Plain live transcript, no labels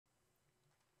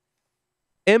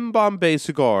M. Bombay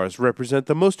cigars represent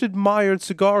the most admired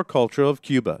cigar culture of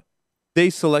Cuba. They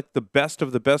select the best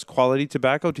of the best quality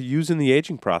tobacco to use in the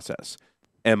aging process.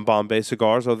 M. Bombay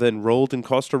cigars are then rolled in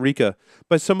Costa Rica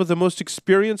by some of the most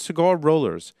experienced cigar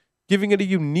rollers, giving it a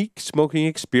unique smoking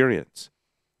experience.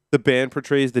 The band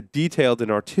portrays the detailed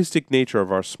and artistic nature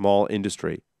of our small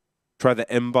industry. Try the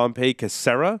M. Bombay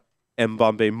Casera, M.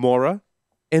 Bombay Mora,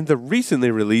 and the recently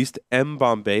released M.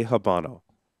 Bombay Habano.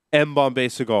 M. Bombay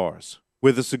Cigars,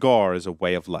 where the cigar is a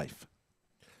way of life.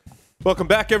 Welcome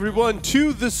back, everyone,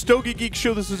 to the Stogie Geeks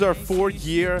Show. This is our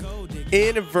 4-year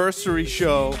anniversary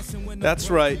show.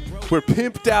 That's right. We're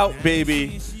pimped out,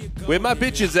 baby. Where my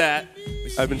bitches at?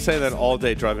 I've been saying that all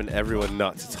day, driving everyone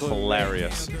nuts. It's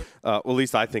hilarious. Well, at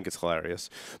least I think it's hilarious.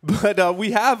 But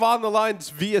we have on the lines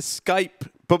via Skype.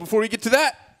 But before we get to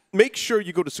that, make sure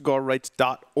you go to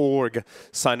cigarrights.org.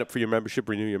 Sign up for your membership,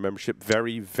 renew your membership.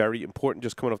 Very, very important.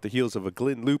 Just coming off the heels of a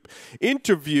Glenn Loop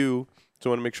interview. So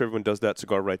I want to make sure everyone does that,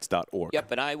 cigarrights.org.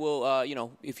 Yep, and I will,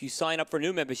 if you sign up for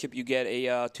new membership, you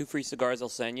get 2 free cigars I'll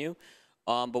send you.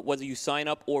 But whether you sign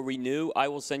up or renew, I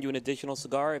will send you an additional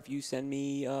cigar if you send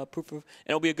me proof of, and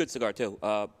it'll be a good cigar too,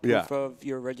 proof of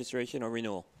your registration or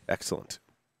renewal. Excellent.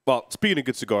 Well, speaking of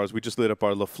good cigars, we just lit up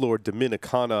our Flor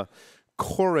Dominicana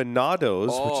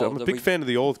Coronados, which I'm a big fan of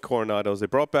the old Coronados. They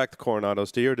brought back the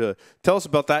Coronados here to tell us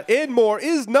about that and more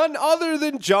is none other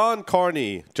than John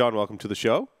Carney. John, welcome to the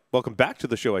show. Welcome back to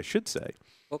the show, I should say.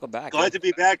 Welcome back. Glad to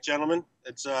be back, gentlemen.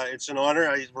 It's an honor.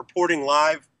 I'm reporting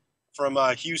live from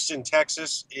Houston,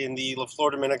 Texas, in the La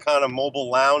Flor Dominicana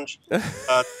mobile lounge,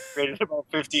 created about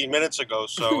 15 minutes ago.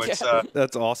 So it's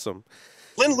that's awesome.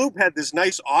 Glenn Loop had this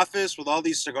nice office with all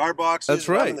these cigar boxes. That's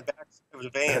right. In the back of the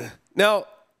van. Now,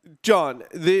 John,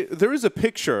 there is a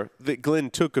picture that Glenn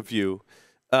took of you,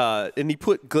 and he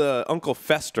put Uncle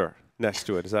Fester next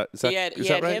to it. Is that he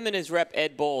had right? him and his rep,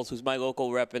 Ed Bowles, who's my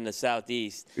local rep in the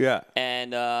Southeast. Yeah.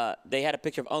 And they had a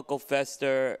picture of Uncle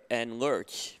Fester and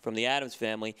Lurch from the Addams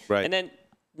Family. Right. And then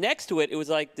next to it, it was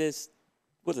like this,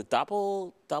 was it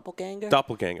doppelganger?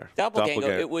 Doppelganger.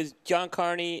 It was John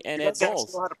Carney and Ed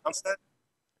Bowles. You know how to pronounce that?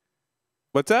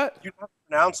 What's that? You know how to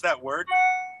pronounce that word?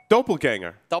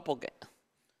 Doppelganger. Doppelganger.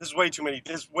 There's way too many.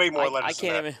 There's way more letters. I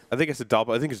can't even. I think it's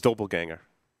doppelganger.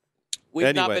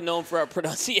 We've not been known for our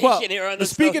pronunciation here on the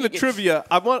speaking of trivia,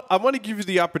 I want to give you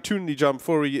the opportunity, John,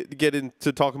 before we get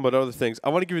into talking about other things. I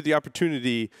want to give you the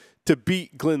opportunity to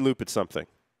beat Glenn Loop at something.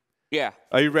 Yeah.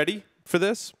 Are you ready for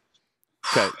this?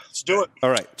 Okay. Let's do it.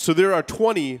 All right. So there are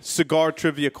 20 cigar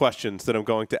trivia questions that I'm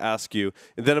going to ask you,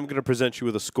 and then I'm going to present you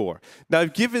with a score. Now,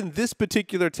 I've given this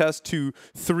particular test to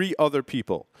 3 other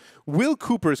people. Will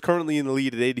Cooper is currently in the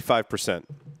lead at 85%.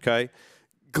 Okay.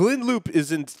 Glenn Loop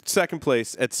is in second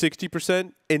place at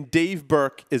 60%, and Dave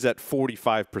Burke is at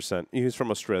 45%. He's from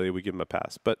Australia. We give him a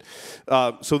pass. But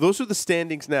so those are the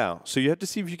standings now. So you have to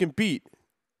see if you can beat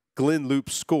Glenn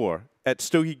Loop's score at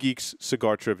Stogie Geeks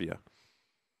Cigar Trivia.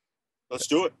 Let's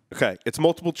do it. Okay, it's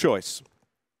multiple choice.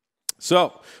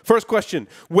 So, first question.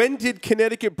 When did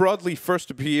Connecticut broadleaf first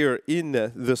appear in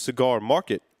the cigar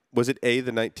market? Was it A,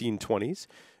 the 1920s,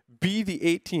 B, the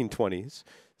 1820s,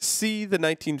 C, the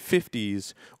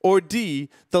 1950s, or D,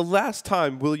 the last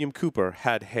time William Cooper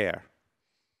had hair?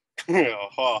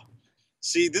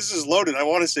 See, this is loaded. I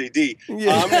want to say D.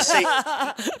 Yeah. I'm going to say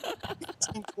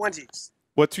 1820s.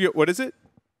 What is it?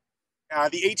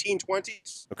 The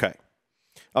 1820s. Okay.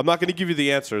 I'm not going to give you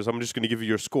the answers. I'm just going to give you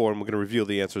your score, and we're going to reveal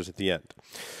the answers at the end.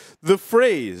 The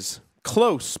phrase,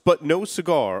 close but no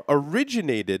cigar,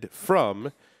 originated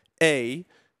from A,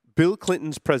 Bill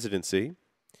Clinton's presidency,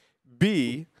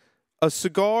 B, a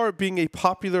cigar being a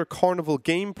popular carnival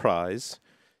game prize,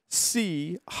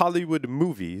 C, Hollywood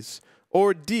movies,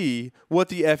 or D, what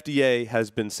the FDA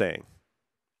has been saying.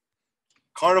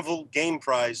 Carnival game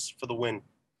prize for the win.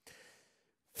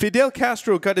 Fidel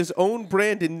Castro got his own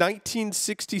brand in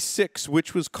 1966,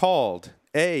 which was called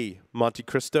A, Monte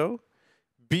Cristo,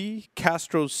 B,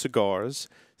 Castro's Cigars,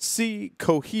 C,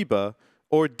 Cohiba,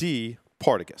 or D,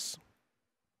 Partagas.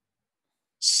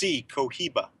 C,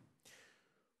 Cohiba.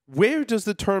 Where does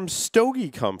the term stogie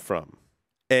come from?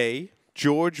 A,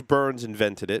 George Burns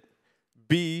invented it.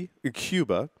 B,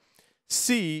 Cuba.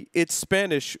 C, it's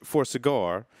Spanish for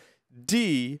cigar.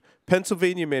 D,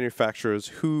 Pennsylvania manufacturers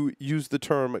who use the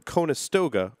term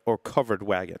Conestoga or covered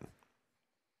wagon.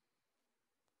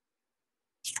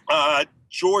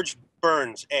 George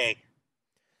Burns, A.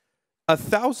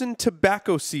 1,000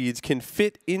 tobacco seeds can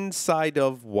fit inside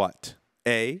of what?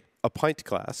 A, a pint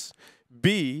glass.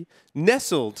 B,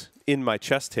 nestled in my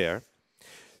chest hair.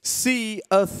 C,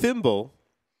 a thimble.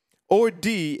 Or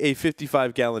D, a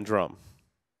 55-gallon drum.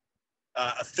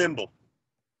 A thimble.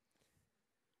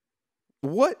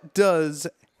 What does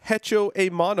hecho a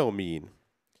mano mean?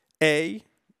 A,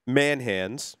 man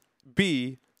hands.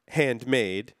 B,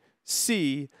 handmade.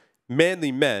 C,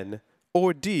 manly men.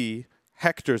 Or D,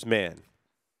 Hector's man.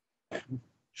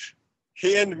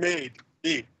 Handmade.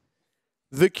 B.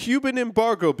 The Cuban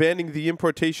embargo banning the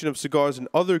importation of cigars and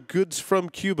other goods from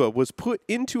Cuba was put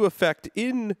into effect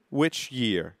in which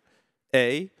year?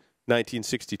 A,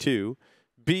 1962.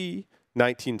 B,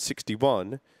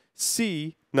 1961.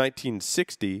 C,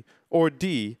 1960. Or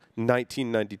D,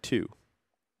 1992.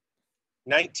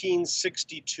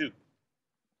 1962.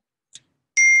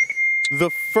 The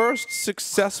first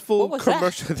successful What was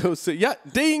that? commercial. Yeah,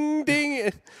 ding,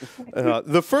 ding.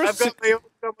 The first. I've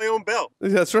got my own bell.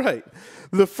 That's right.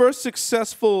 The first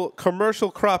successful commercial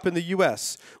crop in the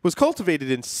U.S. was cultivated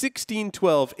in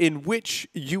 1612 in which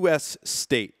U.S.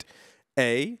 state?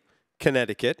 A,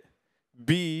 Connecticut.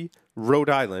 B, Rhode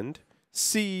Island.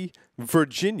 C,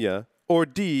 Virginia. Or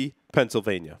D,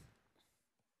 Pennsylvania.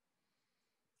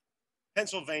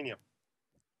 Pennsylvania.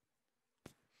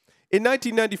 In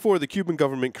 1994, the Cuban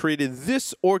government created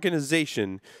this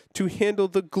organization to handle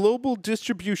the global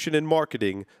distribution and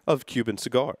marketing of Cuban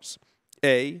cigars.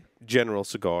 A, General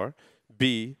Cigar.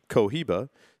 B, Cohiba.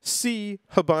 C,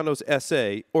 Habanos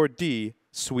S.A. Or D,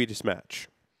 Swedish Match.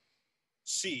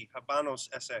 C, Habanos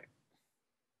S.A.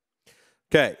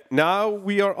 Okay, now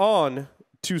we are on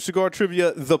to cigar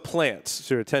trivia, the plants.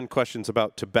 So there are 10 questions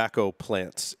about tobacco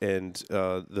plants and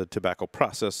the tobacco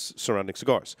process surrounding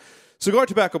cigars. Cigar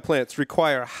tobacco plants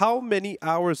require how many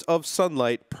hours of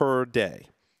sunlight per day?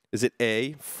 Is it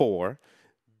A, 4,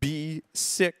 B,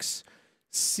 6,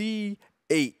 C,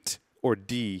 8, or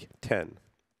D, 10?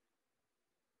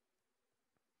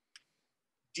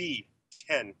 D,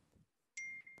 10.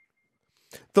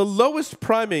 The lowest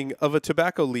priming of a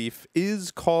tobacco leaf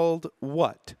is called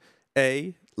what?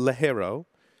 A, Ligero,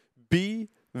 B,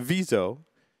 Viso,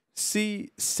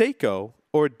 C, Seco,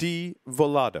 or D,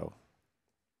 Volado?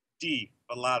 D,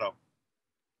 Volado.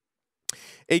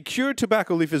 A cured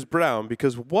tobacco leaf is brown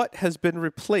because what has been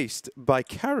replaced by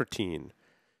carotene?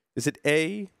 Is it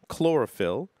A,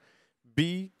 chlorophyll,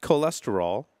 B,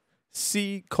 cholesterol,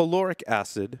 C, caloric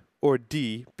acid, or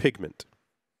D, pigment?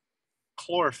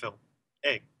 Chlorophyll.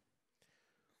 A.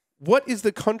 What is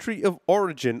the country of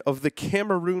origin of the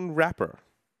Cameroon wrapper?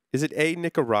 Is it A,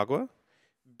 Nicaragua,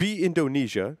 B,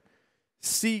 Indonesia,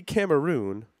 C,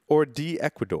 Cameroon, or D,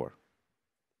 Ecuador?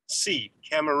 C,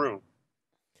 Cameroon.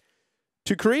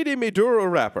 To create a Maduro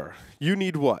wrapper, you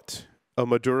need what? A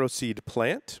Maduro seed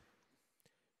plant,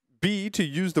 B, to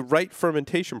use the right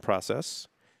fermentation process,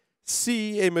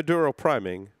 C, a Maduro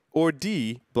priming, or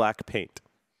D, black paint?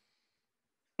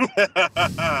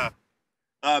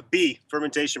 B,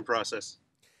 fermentation process.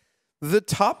 The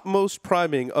topmost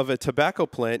priming of a tobacco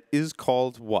plant is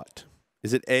called what?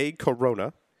 Is it A,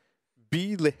 Corona,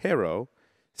 B, Ligero,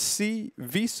 C,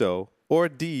 Viso, or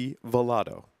D,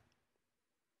 Volado?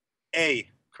 A,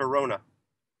 Corona.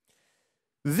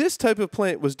 This type of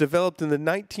plant was developed in the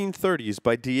 1930s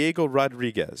by Diego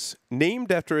Rodriguez.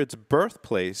 Named after its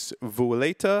birthplace,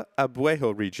 Vuelta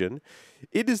Abuejo region,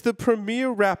 it is the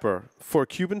premier wrapper for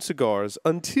Cuban cigars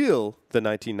until the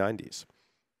 1990s.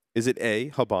 Is it A,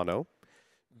 Habano,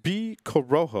 B,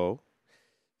 Corojo,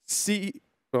 C,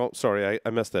 I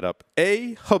messed that up.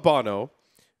 A, Habano,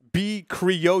 B,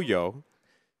 Criollo,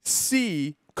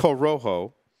 C,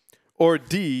 Corojo, or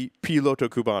D, Piloto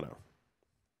Cubano?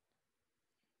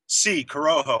 C,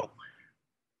 Corojo.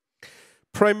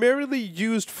 Primarily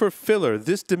used for filler,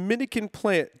 this Dominican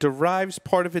plant derives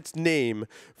part of its name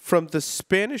from the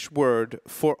Spanish word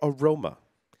for aroma.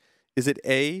 Is it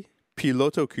A,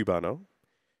 Piloto Cubano,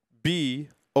 B,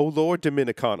 Olor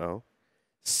Dominicano,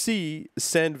 C,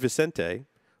 San Vicente,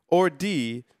 or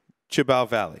D, Chibao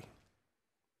Valley?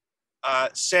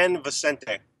 San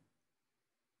Vicente.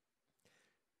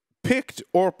 Picked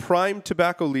or primed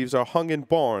tobacco leaves are hung in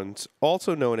barns,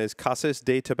 also known as casas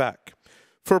de tabac,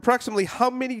 for approximately how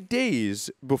many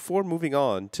days before moving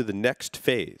on to the next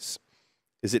phase?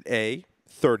 Is it A,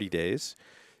 30 days,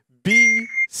 B,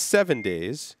 7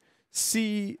 days,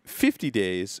 C, 50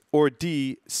 days, or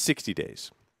D, 60 days?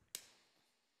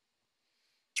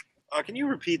 Can you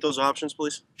repeat those options,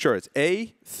 please? Sure, it's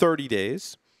A, 30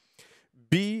 days,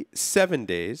 B, 7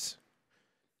 days,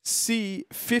 C,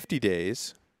 50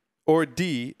 days, or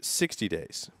D, 60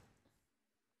 days?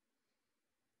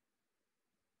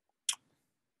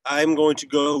 I'm going to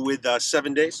go with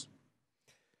 7 days.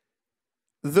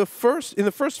 In the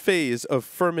first phase of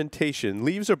fermentation,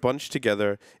 leaves are bunched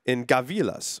together in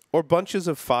gavillas, or bunches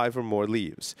of 5 or more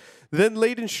leaves, then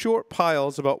laid in short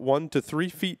piles about 1 to 3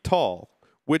 feet tall,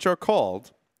 which are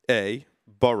called A,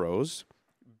 burrows,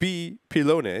 B,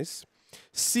 pilones,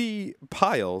 C,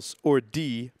 piles, or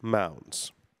D,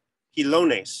 mounds?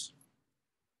 Pilones.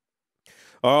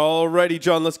 Alrighty,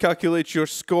 John, let's calculate your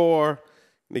score.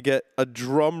 Let me get a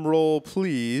drum roll,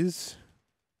 please.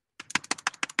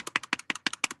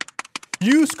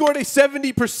 You scored a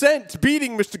 70%,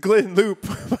 beating Mr. Glenn Loop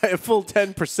by a full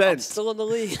 10%. I'm still in the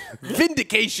lead.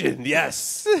 Vindication,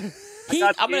 yes.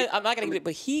 I'm not gonna give it,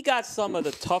 but he got some of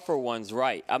the tougher ones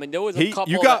right. I mean, there was a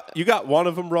couple. You got one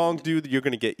of them wrong, dude. That you're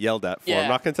gonna get yelled at for. Yeah. I'm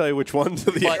not gonna tell you which one to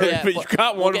the But, end, yeah, but you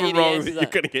got one of them wrong that you're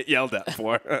gonna get yelled at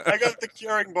for. I got the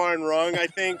curing barn wrong, I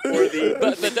think, for the.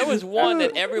 But there was one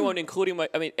that everyone, including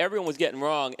everyone was getting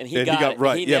wrong, and he got it.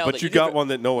 Right. He Yeah, but it. you got one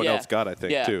that no one else got, I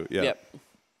think, too. Yeah. Yep.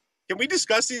 Can we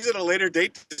discuss these at a later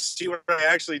date to see what I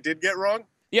actually did get wrong?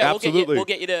 Yeah, absolutely. we're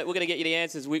gonna get you the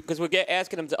answers because we're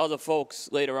asking them to other folks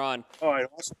later on. All right,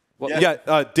 awesome.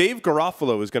 Dave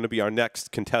Garofalo is going to be our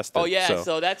next contestant. Oh yeah,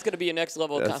 so that's going to be your next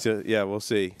level. Yeah, we'll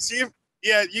see. See him.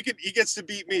 Yeah, he gets to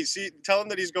beat me. See, tell him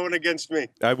that he's going against me.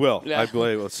 I will. Yeah.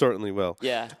 I certainly will.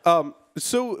 Yeah.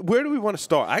 So where do we want to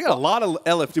start? I got a lot of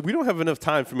LFD. We don't have enough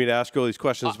time for me to ask you all these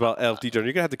questions about LFD, John.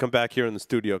 You're going to have to come back here in the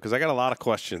studio because I got a lot of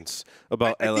questions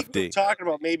about LFD. I think we're talking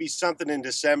about maybe something in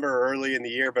December or early in the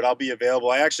year, but I'll be available.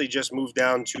 I actually just moved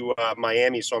down to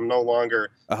Miami, so I'm no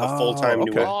longer a full-time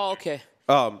new. Oh, okay.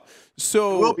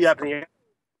 So we'll be happening.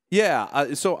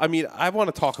 Yeah. So, I mean, I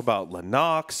want to talk about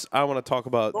Lennox. I want to talk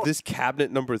about this cabinet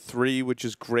number 3, which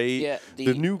is great. Yeah,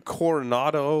 the new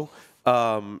Coronado.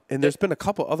 And there's been a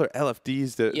couple other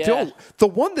LFDs that. Yeah. The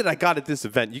one that I got at this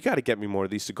event, you got to get me more of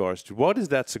these cigars, dude. What is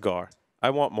that cigar? I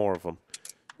want more of them.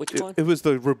 Which one? It was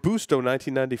the Robusto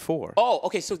 1994. Oh,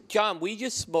 okay. So, John, we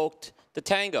just smoked the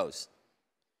Tangos.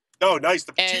 Oh, nice.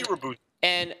 The Petit Robusto.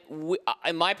 And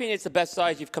in my opinion, it's the best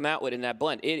size you've come out with in that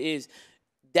blend.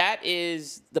 That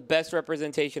is the best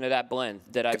representation of that blend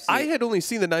that I've seen. I had only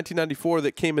seen the 1994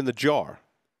 that came in the jar.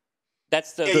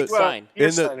 That's the sign.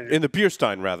 In the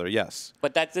beerstien, rather, yes.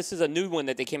 But this is a new one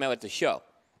that they came out at the show.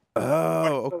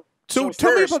 Oh, okay. So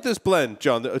tell me about this blend,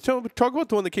 John. Talk about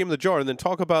the one that came in the jar, and then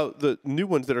talk about the new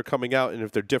ones that are coming out, and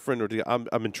if they're different.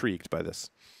 I'm intrigued by this.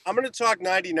 I'm going to talk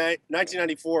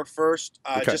 1994 first,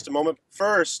 just a moment.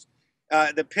 First,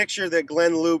 the picture that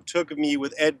Glenn Loop took of me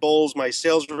with Ed Bowles, my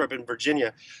sales rep in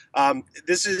Virginia.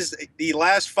 This is the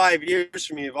last 5 years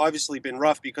for me have obviously been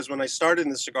rough because when I started in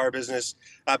the cigar business,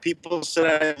 people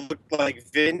said I looked like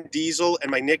Vin Diesel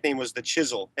and my nickname was The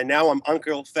Chisel. And now I'm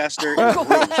Uncle Fester.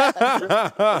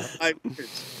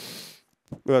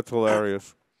 That's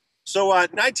hilarious. So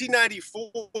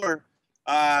 1994,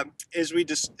 as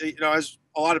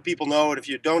a lot of people know, and if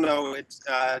you don't know, it's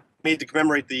made to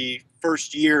commemorate the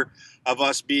first year of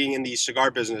us being in the cigar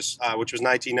business, which was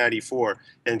 1994.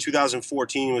 And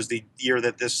 2014 was the year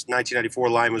that this 1994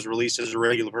 line was released as a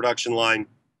regular production line,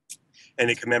 and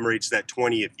it commemorates that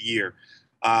 20th year.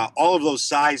 All of those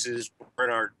sizes were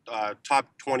in our top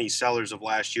 20 sellers of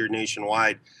last year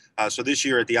nationwide. So this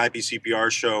year at the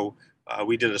IPCPR show,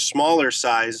 we did a smaller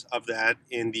size of that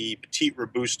in the Petit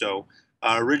Robusto.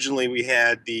 Originally, we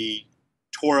had the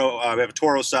Toro, we have a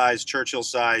Toro size, Churchill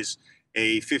size,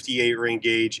 a 58 ring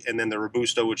gauge, and then the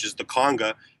Robusto, which is the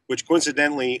Conga, which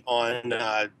coincidentally on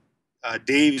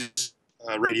Dave's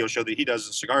radio show that he does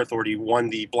at Cigar Authority won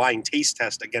the blind taste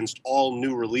test against all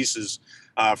new releases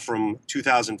from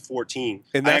 2014.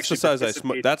 And that's the size I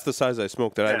smoked. That's the size I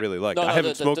smoked that I really like. I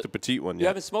haven't smoked the petite one yet. You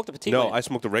haven't smoked the petite one? No, I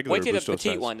smoked the regular Wait till the Robusto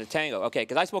petite size. one, the Tango. Okay,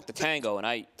 because I smoked the Tango, and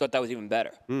I thought that was even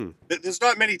better. There's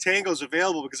not many Tangos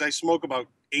available because I smoke about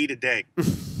 8 a day.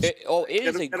 It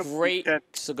is a great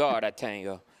cigar, that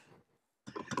Tango.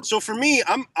 So for me,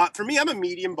 I'm a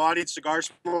medium-bodied cigar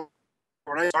smoker.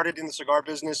 When I started in the cigar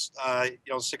business,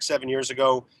 6-7 years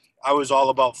ago, I was all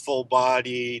about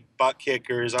full-bodied butt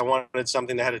kickers. I wanted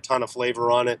something that had a ton of flavor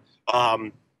on it.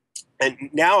 And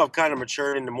now I've kind of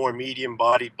matured into more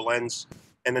medium-bodied blends.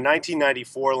 And the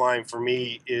 1994 line for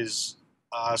me is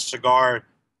a cigar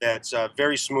that's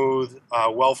very smooth,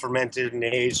 well-fermented and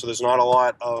aged, so there's not a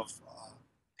lot of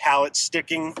palate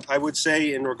sticking, I would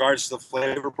say, in regards to the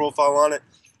flavor profile on it.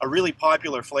 A really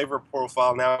popular flavor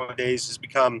profile nowadays has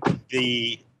become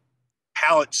the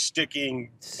palate-sticking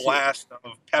blast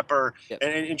of pepper,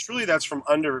 and truly that's from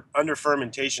under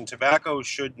fermentation. Tobacco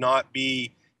should not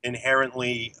be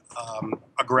inherently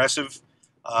aggressive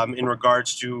in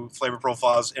regards to flavor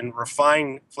profiles, and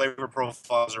refined flavor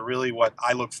profiles are really what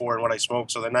I look for and what I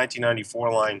smoke. So the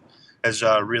 1994 line has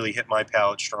really hit my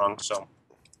palate strong, so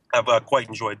I've quite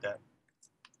enjoyed that.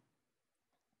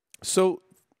 So,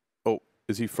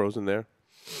 is he frozen there?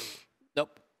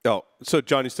 Nope. Oh, so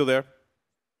Johnny's still there?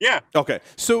 Yeah. Okay,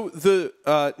 so the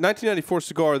 1994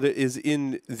 cigar that is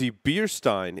in the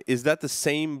beerstein, is that the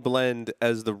same blend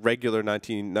as the regular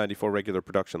 1994 regular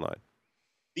production line?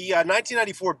 The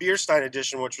 1994 Beerstein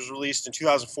edition, which was released in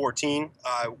 2014,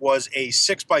 was a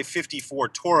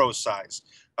 6x54 Toro size.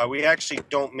 We actually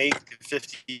don't make the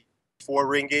 54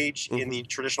 ring gauge in the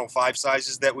traditional 5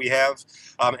 sizes that we have.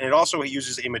 And it also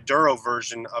uses a Maduro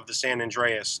version of the San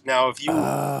Andreas. Now, if you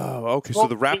Oh, okay, so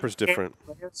the wrapper's different.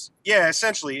 yeah,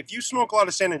 essentially, if you smoke a lot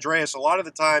of San Andreas, a lot of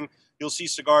the time you'll see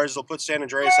cigars, they'll put San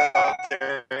Andreas out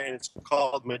there, and it's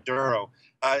called Maduro.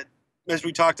 As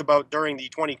we talked about during the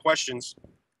 20 questions,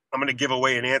 I'm going to give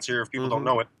away an answer if people don't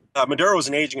know it. Maduro is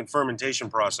an aging and fermentation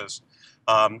process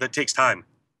that takes time.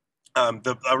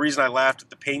 The reason I laughed at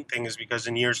the paint thing is because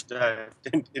in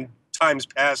times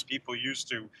past, people used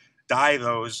to dye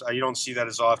those. You don't see that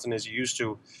as often as you used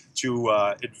to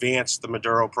advance the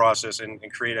Maduro process and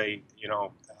create a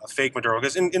fake Maduro.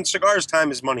 Because in cigars,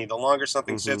 time is money. The longer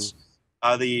something sits,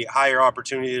 the higher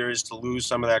opportunity there is to lose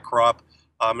some of that crop.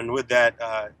 And with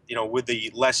that, with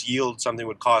the less yield, something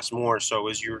would cost more. So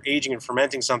as you're aging and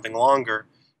fermenting something longer,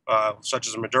 such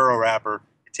as a Maduro wrapper,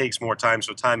 it takes more time.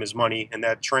 So time is money, and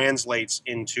that translates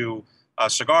into a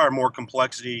cigar, more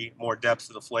complexity, more depth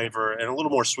to the flavor, and a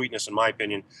little more sweetness, in my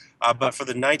opinion. But for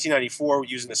the 1994,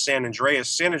 using the San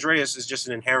Andreas is just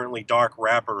an inherently dark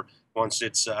wrapper. Once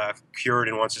it's cured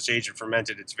and once it's aged and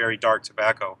fermented, it's very dark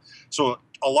tobacco. So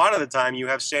a lot of the time you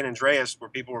have San Andreas where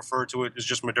people refer to it as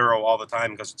just Maduro all the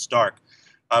time because it's dark.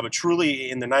 But truly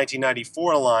in the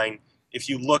 1994 line, if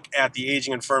you look at the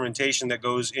aging and fermentation that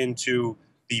goes into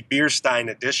the Beerstein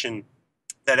edition,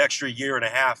 that extra year and a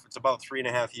half, it's about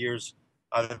 3.5 years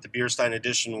that the Beerstein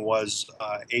edition was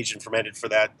aged and fermented for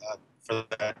that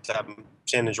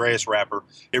San Andreas wrapper.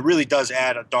 It really does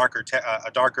add a darker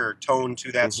tone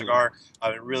to that cigar.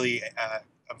 It really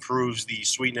improves the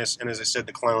sweetness and, as I said,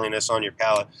 the cleanliness on your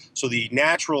palate. So the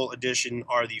natural edition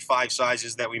are the 5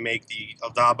 sizes that we make: the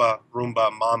Aldaba,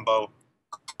 Rumba, Mambo,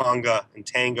 Conga, and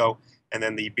Tango. And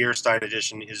then the Beerstein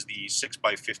edition is the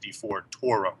 6x54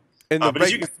 Toro. And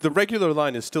the regular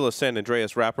line is still a San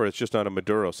Andreas wrapper. It's just not a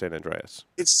Maduro San Andreas.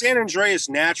 It's San Andreas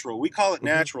natural. We call it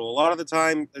natural. A lot of the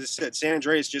time, as I said, San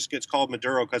Andreas just gets called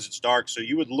Maduro because it's dark. So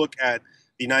you would look at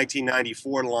the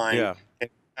 1994 line,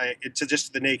 and to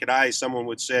just the naked eye, someone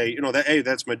would say, hey,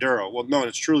 that's Maduro. Well, no,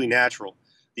 it's truly natural.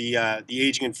 The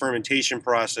aging and fermentation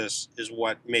process is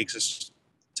what makes us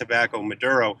tobacco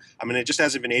Maduro. I mean, it just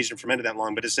hasn't been aged and fermented that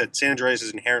long, but it said San Andreas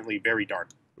is inherently very dark.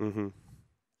 Oh,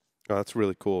 that's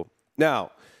really cool.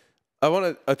 Now, I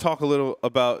want to talk a little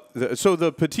about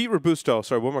the Petit Robusto.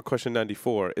 Sorry, one more question.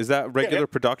 94, is that regular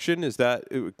production? Is that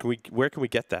where can we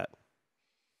get that?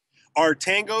 Our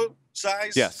Tango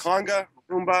size, yes, Conga,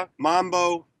 Rumba,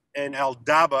 Mambo, and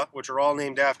Aldaba, which are all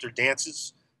named after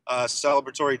dances,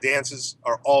 celebratory dances,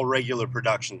 are all regular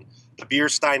production. The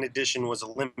Beerstein edition was a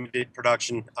limited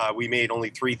production. We made only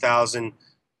 3,000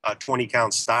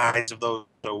 20-count size of those,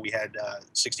 so we had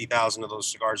 60,000 of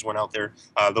those cigars went out there.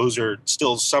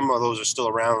 Some of those are still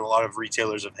around. A lot of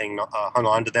retailers have hung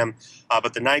on to them.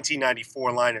 But the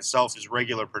 1994 line itself is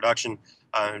regular production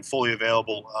and fully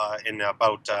available in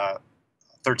about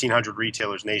 1,300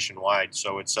 retailers nationwide.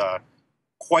 So it's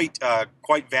quite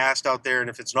vast out there. And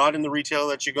if it's not in the retail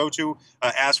that you go to,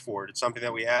 ask for it. It's something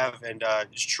that we have, and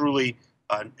it's truly.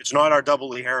 It's not our double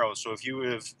ligero. So if you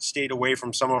have stayed away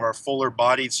from some of our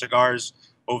fuller-bodied cigars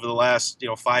over the last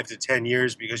 5 to 10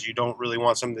 years because you don't really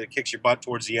want something that kicks your butt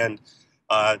towards the end,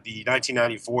 the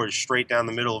 1994 is straight down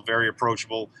the middle, very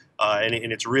approachable, and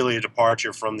it's really a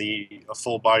departure from the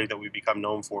full body that we've become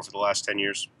known for the last 10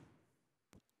 years.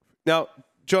 Now,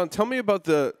 John, tell me about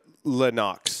the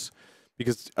Lennox,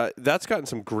 because that's gotten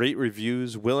some great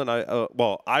reviews. Will and I,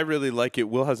 I really like it.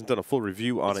 Will hasn't done a full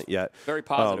review on it yet. Very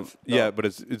positive. Yeah, but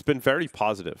it's been very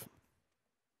positive.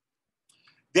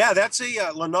 Yeah, that's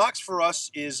a Lennox for us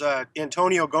is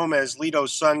Antonio Gomez,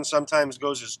 Lito's son, sometimes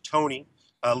goes as Tony.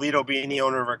 Lito being the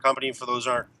owner of our company, for those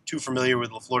who aren't too familiar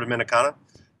with La Flor Dominicana.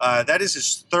 That is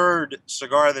his 3rd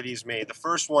cigar that he's made. The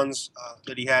first ones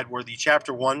that he had were the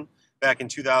Chapter 1 back in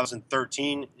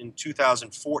 2013. In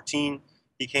 2014,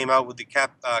 he came out with the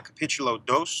Capítulo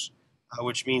Dos,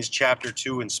 which means Chapter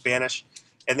 2 in Spanish.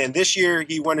 And then this year,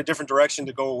 he went a different direction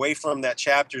to go away from that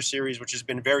chapter series, which has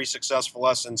been very successful for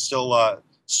us and still a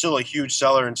huge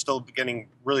seller and still getting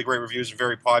really great reviews and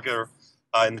very popular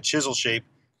in the chisel shape.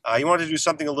 He wanted to do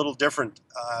something a little different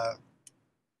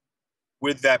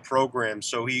with that program.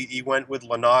 So he went with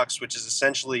Lennox, which is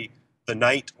essentially the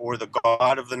knight or the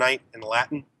god of the night in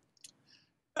Latin.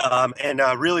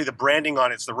 Really the branding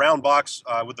on it's the round box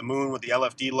with the moon with the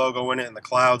LFD logo in it and the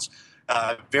clouds.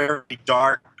 Very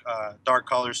dark, dark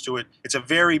colors to it. It's a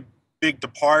very big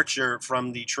departure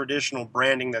from the traditional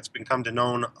branding that's become to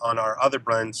known on our other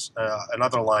blends and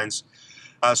other lines.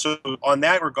 So on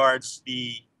that regards,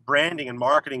 the branding and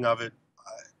marketing of it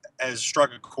has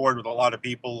struck a chord with a lot of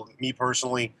people. Me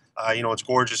personally, it's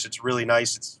gorgeous. It's really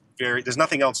nice. There's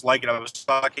nothing else like it. I was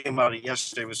talking about it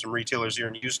yesterday with some retailers here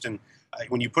in Houston.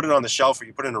 When you put it on the shelf or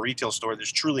you put it in a retail store,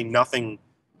 there's truly nothing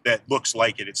that looks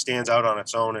like it. It stands out on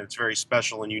its own, and it's very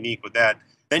special and unique with that.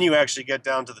 Then you actually get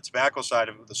down to the tobacco side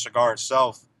of the cigar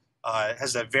itself. It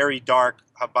has that very dark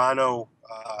Habano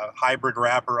hybrid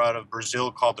wrapper out of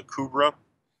Brazil called the Cubra.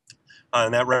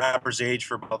 And that wrapper's aged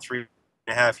for about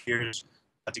 3.5 years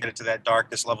to get it to that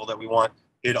darkness level that we want.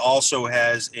 It also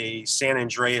has a San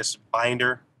Andreas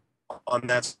binder on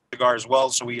that cigar as well.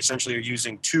 So we essentially are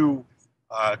using two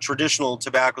traditional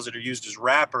tobaccos that are used as a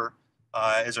wrapper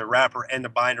and a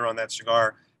binder on that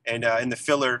cigar. And in the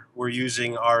filler, we're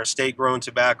using our estate-grown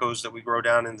tobaccos that we grow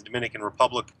down in the Dominican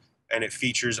Republic, and it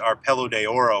features our Pelo de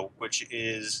Oro, which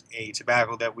is a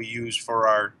tobacco that we use for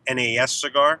our NAS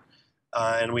cigar.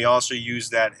 And we also use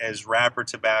that as wrapper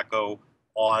tobacco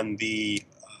on the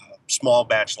small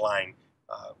batch line,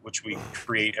 which we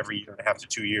create every 1.5 to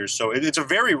 2 years. So it's a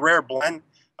very rare blend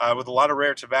with a lot of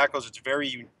rare tobaccos. It's very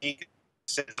unique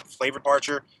flavor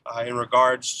departure in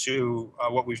regards to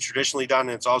what we've traditionally done.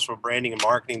 And it's also a branding and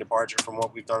marketing departure from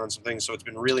what we've done on some things. So it's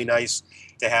been really nice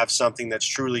to have something that's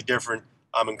truly different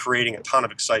and creating a ton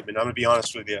of excitement. I'm going to be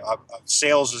honest with you.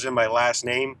 Sales is in my last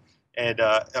name, and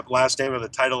last name of the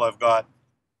title I've got.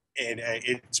 And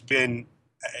it's been,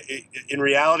 in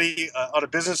reality, on a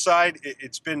business side,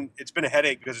 it's been a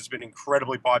headache because it's been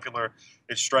incredibly popular.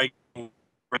 It's striking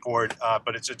record,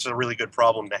 but it's a really good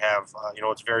problem to have.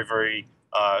 It's very, very,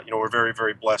 we're very,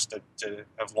 very blessed to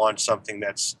have launched something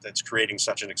that's creating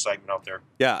such an excitement out there.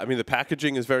 Yeah, I mean, the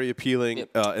packaging is very appealing. Yep.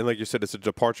 And like you said, it's a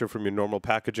departure from your normal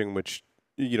packaging, which,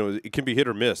 it can be hit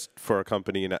or miss for a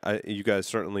company. And you guys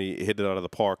certainly hit it out of the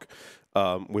park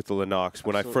with the Lennox.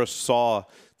 When I first saw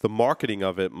the marketing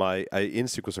of it, my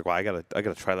instinct was like, well, I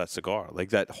gotta try that cigar. Like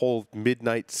that whole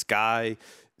midnight sky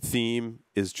theme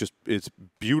is it's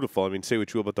beautiful. I mean, say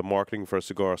what you will about the marketing for a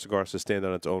cigar. A cigar has to stand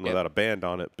on its own without a band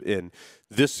on it, and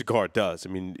this cigar does. I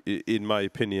mean, in my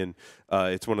opinion,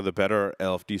 it's one of the better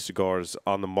LFD cigars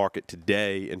on the market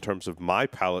today in terms of my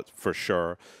palate, for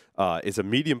sure. It's a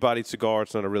medium-bodied cigar.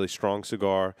 It's not a really strong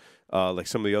cigar like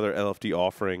some of the other LFD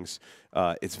offerings.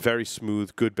 It's very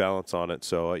smooth, good balance on it.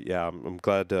 So, I'm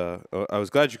glad. I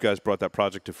was glad you guys brought that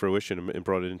project to fruition and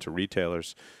brought it into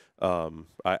retailers.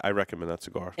 I recommend that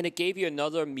cigar. And it gave you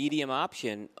another medium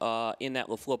option in that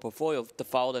Flor portfolio to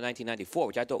follow the 1994,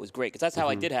 which I thought was great because that's how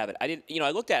I did have it.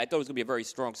 I looked at it. I thought it was going to be a very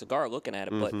strong cigar looking at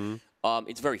it, but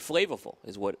it's very flavorful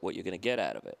is what you're going to get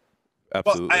out of it.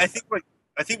 Absolutely. Well,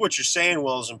 I think what you're saying,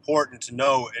 Will, is important to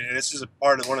know, and this is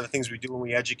one of the things we do when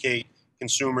we educate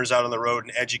consumers out on the road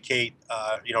and educate,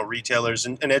 retailers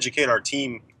and educate our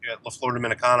team at Flor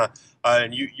Dominicana.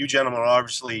 And you gentlemen are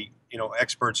obviously,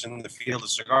 experts in the field of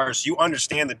cigars. You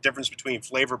understand the difference between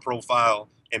flavor profile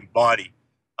and body.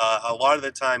 A lot of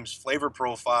the times, flavor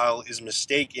profile is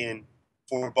mistaken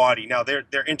for body. Now,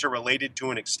 they're interrelated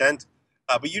to an extent,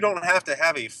 but you don't have to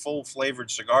have a full flavored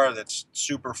cigar that's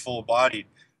super full bodied.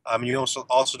 You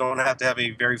also don't have to have a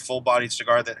very full-bodied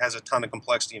cigar that has a ton of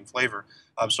complexity and flavor.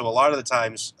 So a lot of the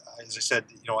times, as I said,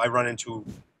 I run into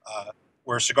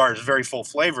where a cigar is very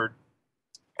full-flavored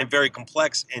and very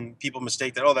complex, and people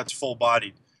mistake that, that's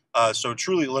full-bodied. So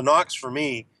truly, Lennox for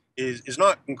me is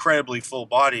not incredibly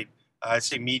full-bodied. I'd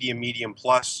say medium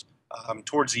plus.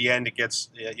 Towards the end, it gets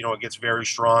very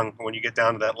strong when you get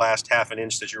down to that last half an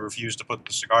inch that you refuse to put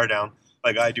the cigar down,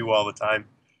 like I do all the time.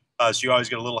 So you always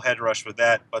get a little head rush with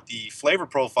that. But the flavor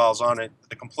profiles on it,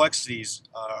 the complexities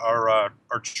are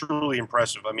truly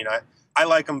impressive. I mean, I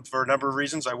like them for a number of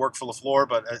reasons. I work for La Flor,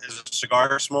 but as a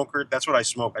cigar smoker, that's what I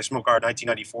smoke. I smoke our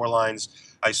 1994 lines.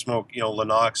 I smoke,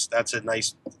 Lennox. That's a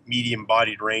nice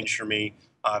medium-bodied range for me.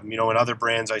 In other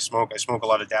brands I smoke a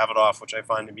lot of Davidoff, which I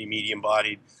find to be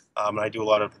medium-bodied. And I do a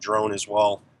lot of Padron as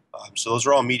well. So those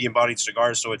are all medium-bodied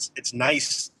cigars. So it's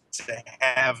nice to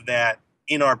have that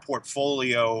in our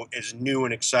portfolio as new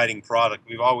and exciting product.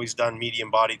 We've always done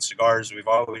medium-bodied cigars. We've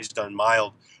always done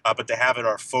mild, but to have it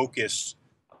our focus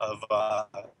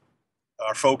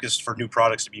for new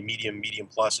products to be medium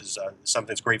plus is something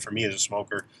that's great for me as a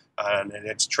smoker, and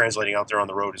it's translating out there on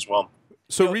the road as well.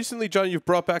 So recently, John, you've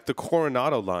brought back the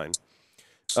Coronado line.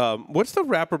 What's the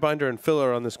wrapper, binder, and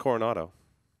filler on this Coronado?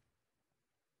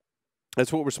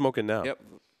 That's what we're smoking now. Yep.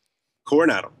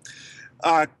 Coronado.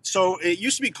 So it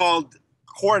used to be called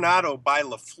Coronado by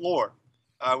La Flor.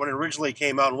 when it originally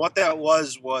came out. And what that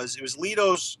was it was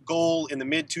Lito's goal in the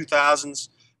mid 2000s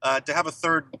to have a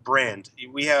third brand.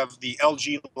 We have the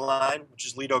LG line, which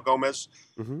is Lito Gomez,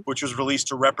 which was released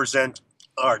to represent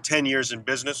our 10 years in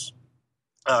business.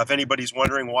 If anybody's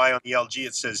wondering why on the LG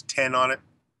it says 10 on it,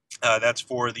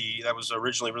 that was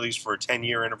originally released for a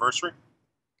 10-year anniversary.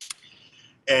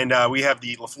 And we have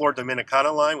the Flor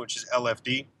Dominicana line, which is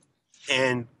LFD.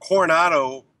 And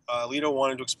Coronado, Lito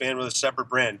wanted to expand with a separate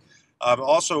brand.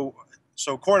 So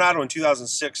Coronado in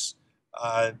 2006,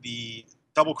 the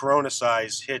double Corona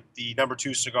size hit the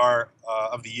 #2 cigar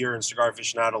of the year in Cigar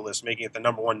Aficionado list, making it the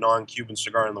 #1 non-Cuban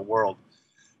cigar in the world.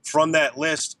 From that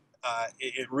list,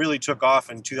 it really took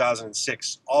off in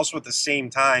 2006. Also at the same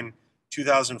time,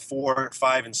 2004,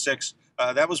 5, and 6,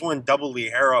 that was when Double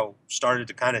Ligero started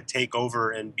to kind of take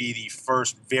over and be the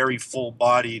first very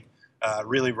full-bodied,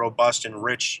 really robust and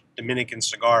rich Dominican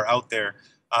cigar out there.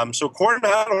 So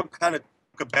Coronado kind of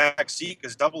took a back seat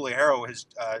because Double Ligero has,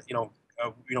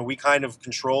 we kind of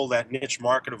control that niche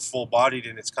market of full-bodied,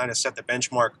 and it's kind of set the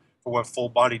benchmark for what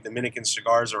full-bodied Dominican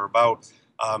cigars are about.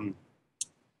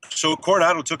 So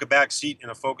Coronado took a back seat in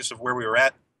a focus of where we were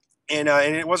at, and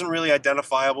it wasn't really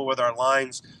identifiable with our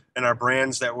lines and our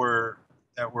brands that were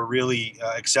really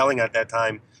excelling at that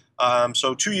time.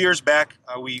 So 2 years back,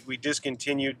 we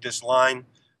discontinued this line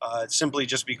simply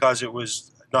just because it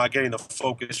was not getting the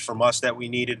focus from us that we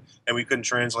needed, and we couldn't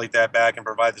translate that back and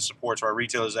provide the support to our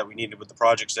retailers that we needed with the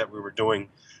projects that we were doing.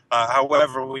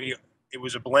 However, it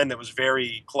was a blend that was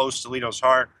very close to Lito's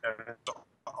heart.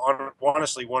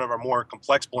 Honestly, one of our more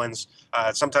complex blends.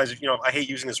 Sometimes, I hate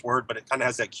using this word, but it kind of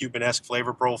has that Cuban-esque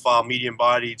flavor profile,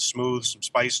 medium-bodied, smooth, some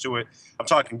spice to it. I'm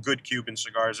talking good Cuban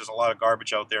cigars. There's a lot of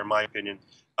garbage out there, in my opinion.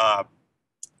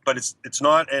 But it's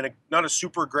not a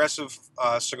super aggressive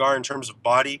cigar in terms of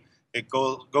body. It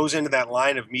goes into that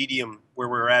line of medium where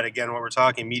we're at, again, what we're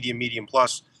talking, medium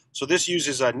plus. So this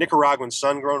uses a Nicaraguan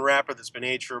sun-grown wrapper that's been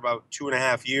aged for about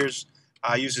 2.5 years.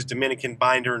 Uses Dominican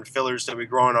binder and fillers that we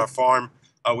grow on our farm.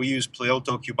 We use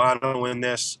Pleoto Cubano in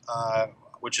this,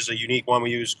 which is a unique one.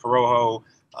 We use Corojo,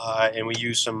 and we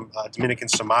use some Dominican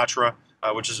Sumatra,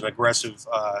 which is an aggressive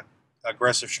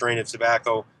strain of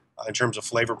tobacco in terms of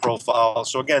flavor profile.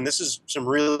 So again, this is some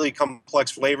really complex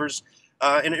flavors.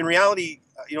 And in reality,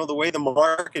 the way the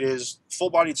market is,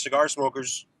 full-bodied cigar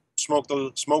smokers smoke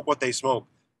what they smoke.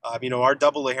 Our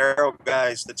Double Ligero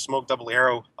guys that smoke Double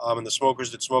Ligero and the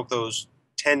smokers that smoke those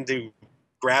tend to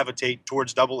gravitate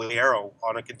towards Double Ligero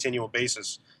on a continual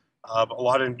basis. A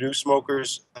lot of new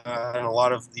smokers and a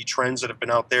lot of the trends that have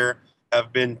been out there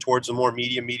have been towards the more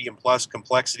medium plus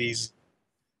complexities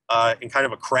and kind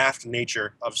of a craft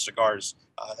nature of cigars.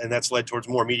 And that's led towards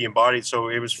more medium bodied. So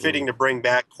it was fitting to bring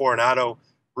back Coronado,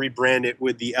 rebrand it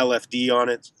with the LFD on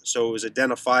it. So it was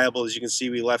identifiable. As you can see,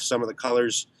 we left some of the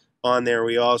colors on there.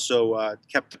 We also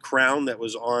kept the crown that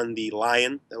was on the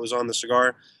lion that was on the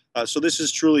cigar. So this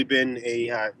has truly been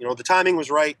the timing was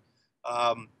right,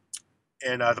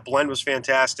 and the blend was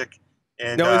fantastic.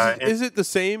 And now, is it the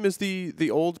same as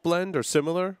the old blend or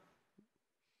similar?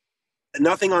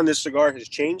 Nothing on this cigar has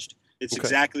changed. It's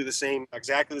exactly the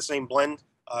same blend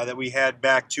that we had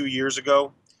back 2 years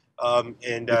ago.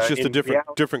 And it's just a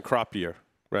different crop year,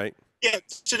 right? Yeah,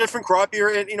 it's a different crop year,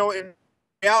 and in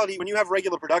reality, when you have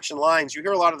regular production lines, you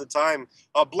hear a lot of the time,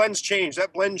 blends change.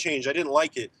 That blend changed. I didn't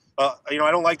like it. I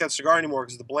don't like that cigar anymore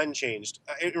because the blend changed.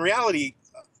 In reality,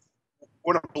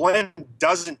 when a blend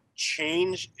doesn't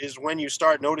change is when you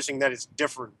start noticing that it's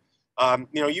different.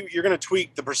 You're going to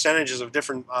tweak the percentages of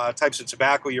different types of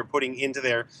tobacco you're putting into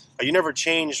there. You never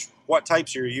change what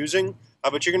types you're using,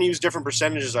 but you're going to use different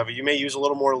percentages of it. You may use a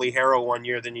little more Ligero one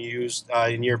year than you used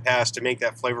in year past to make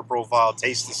that flavor profile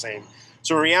taste the same.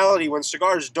 So in reality, when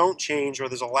cigars don't change or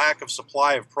there's a lack of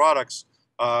supply of products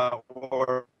to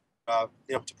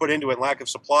put into it, lack of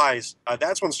supplies,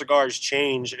 that's when cigars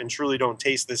change and truly don't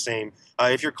taste the same.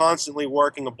 If you're constantly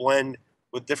working a blend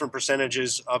with different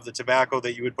percentages of the tobacco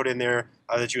that you would put in there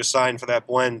that you assign for that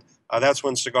blend, that's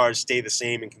when cigars stay the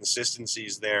same and consistency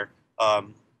is there.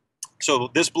 So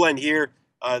this blend here,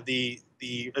 as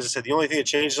I said, the only thing that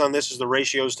changes on this is the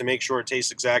ratios to make sure it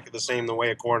tastes exactly the same the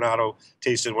way a Coronado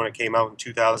tasted when it came out in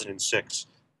 2006.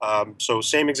 So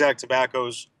same exact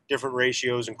tobaccos, different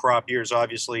ratios and crop years,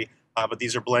 obviously, but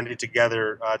these are blended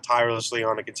together tirelessly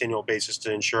on a continual basis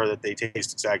to ensure that they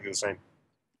taste exactly the same.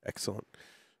 Excellent.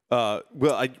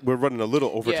 We're running a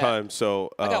little over time, so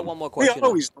I got one more question.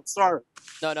 Sorry.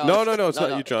 No, it's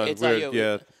not you, John. It's not you.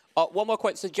 Yeah. One more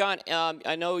question. So, John,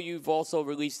 I know you've also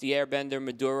released the Airbender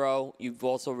Maduro. You've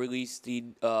also released the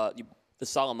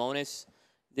Salomones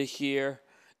this year.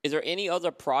 Is there any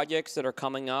other projects that are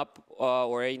coming up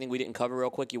or anything we didn't cover real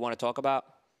quick you want to talk about?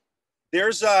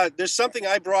 There's something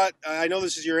I brought. I know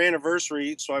this is your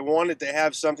anniversary, so I wanted to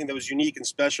have something that was unique and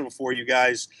special for you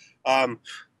guys.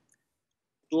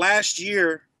 Last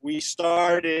year, we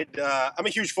started. I'm a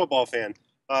huge football fan.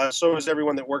 So is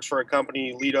everyone that works for our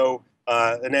company, Lito,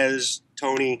 Inez,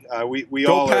 Tony. We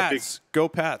Go all Pats. are big. Go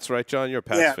Pats, right, John? You're a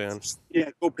Pats fan. Yeah,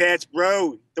 go Pats,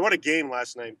 bro. What a game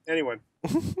last night. Anyway,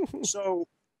 so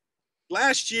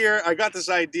last year I got this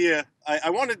idea. I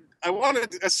wanted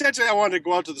to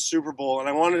go out to the Super Bowl, and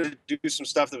I wanted to do some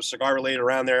stuff that was cigar related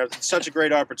around there. It's such a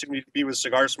great opportunity to be with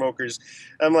cigar smokers.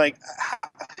 I'm like,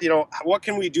 what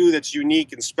can we do that's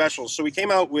unique and special? So we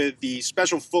came out with the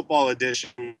special football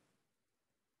edition,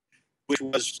 which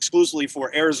was exclusively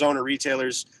for Arizona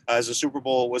retailers, as the Super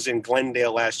Bowl was in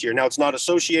Glendale last year. Now, it's not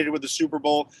associated with the Super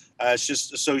Bowl. It's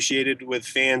just associated with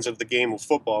fans of the game of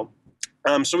football.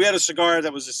 So we had a cigar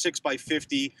that was a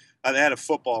 6x50 that had a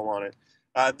football on it.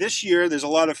 This year, there's a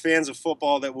lot of fans of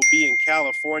football that will be in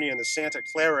California in the Santa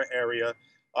Clara area.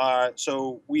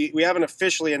 So we haven't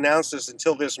officially announced this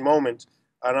until this moment.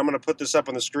 And I'm going to put this up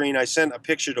on the screen. I sent a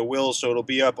picture to Will, so it'll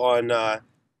be up on the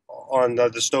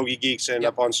Stogie Geeks and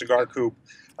up on Cigar Coop.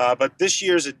 But this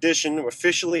year's edition, we're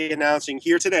officially announcing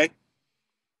here today.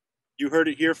 You heard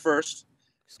it here first.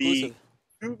 Exclusive.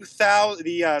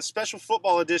 The special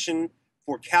football edition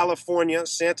for California,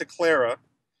 Santa Clara,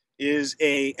 is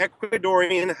a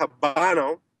Ecuadorian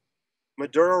Habano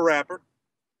Maduro wrapper,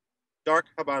 dark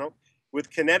Habano,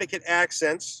 with Connecticut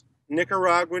accents,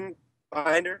 Nicaraguan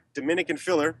binder, Dominican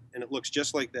filler, and it looks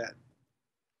just like that,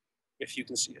 if you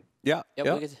can see it. Yeah.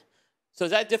 Yep. So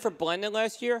is that a different blend than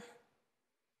last year?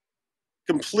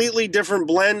 Completely different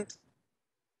blend.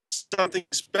 Something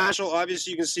special.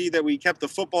 Obviously, you can see that we kept the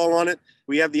football on it.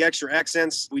 We have the extra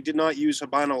accents. We did not use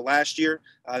Habano last year.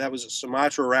 That was a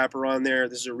Sumatra wrapper on there.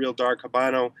 This is a real dark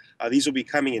Habano. These will be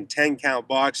coming in 10-count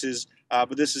boxes,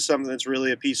 but this is something that's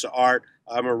really a piece of art.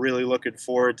 I'm really looking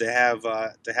forward to have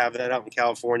that out in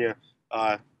California,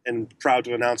 and proud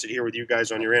to announce it here with you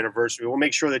guys on your anniversary. We'll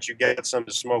make sure that you get some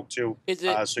to smoke too. Is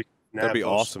it? So That'd be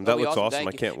awesome. That looks awesome.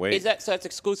 I can't wait. Is that so? That's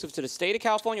exclusive to the state of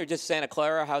California or just Santa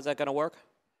Clara? How's that going to work?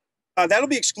 That'll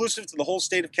be exclusive to the whole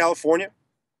state of California.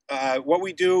 What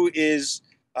we do is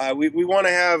we want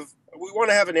to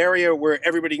have an area where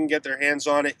everybody can get their hands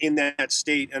on it in that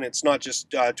state, and it's not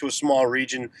just to a small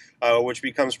region, which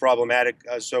becomes problematic.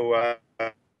 So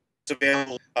it's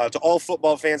available to all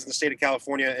football fans in the state of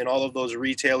California, and all of those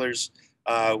retailers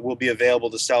will be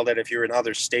available to sell that if you're in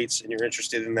other states and you're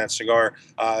interested in that cigar.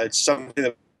 It's something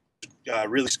that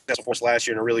really successful for us last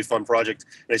year and a really fun project.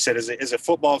 And I said, as a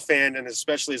football fan and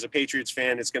especially as a Patriots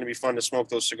fan, it's going to be fun to smoke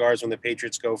those cigars when the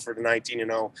Patriots go for the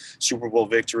 19-0 Super Bowl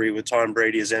victory with Tom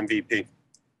Brady as MVP.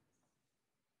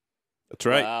 That's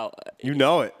right. Wow. You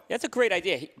know it. That's a great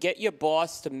idea. Get your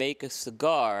boss to make a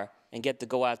cigar and get to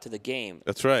go out to the game.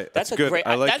 That's right. That's good. Great,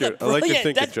 I like your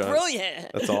thinking, that's John.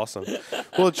 Brilliant. That's awesome.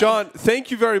 Well, John,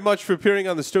 thank you very much for appearing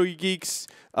on the Stogie Geeks.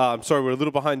 I'm sorry we're a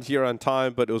little behind here on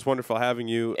time, but it was wonderful having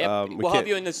you. We'll have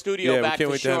you in the studio back we can't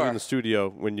for wait to have you in the studio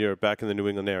when you're back in the New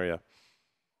England area.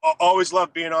 Always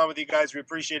love being on with you guys. We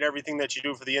appreciate everything that you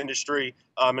do for the industry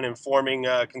and informing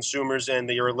consumers and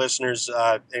your listeners.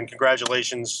 And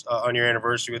congratulations on your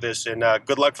anniversary with this. And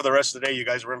good luck for the rest of the day. You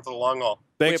guys are in for the long haul.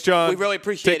 Thanks, John. We really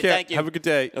appreciate Take care. it. Thank you. Have a good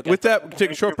day. Okay. With that, we can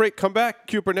take a short break. Come back.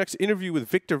 Cue up our next interview with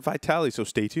Victor Vitale. So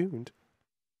stay tuned.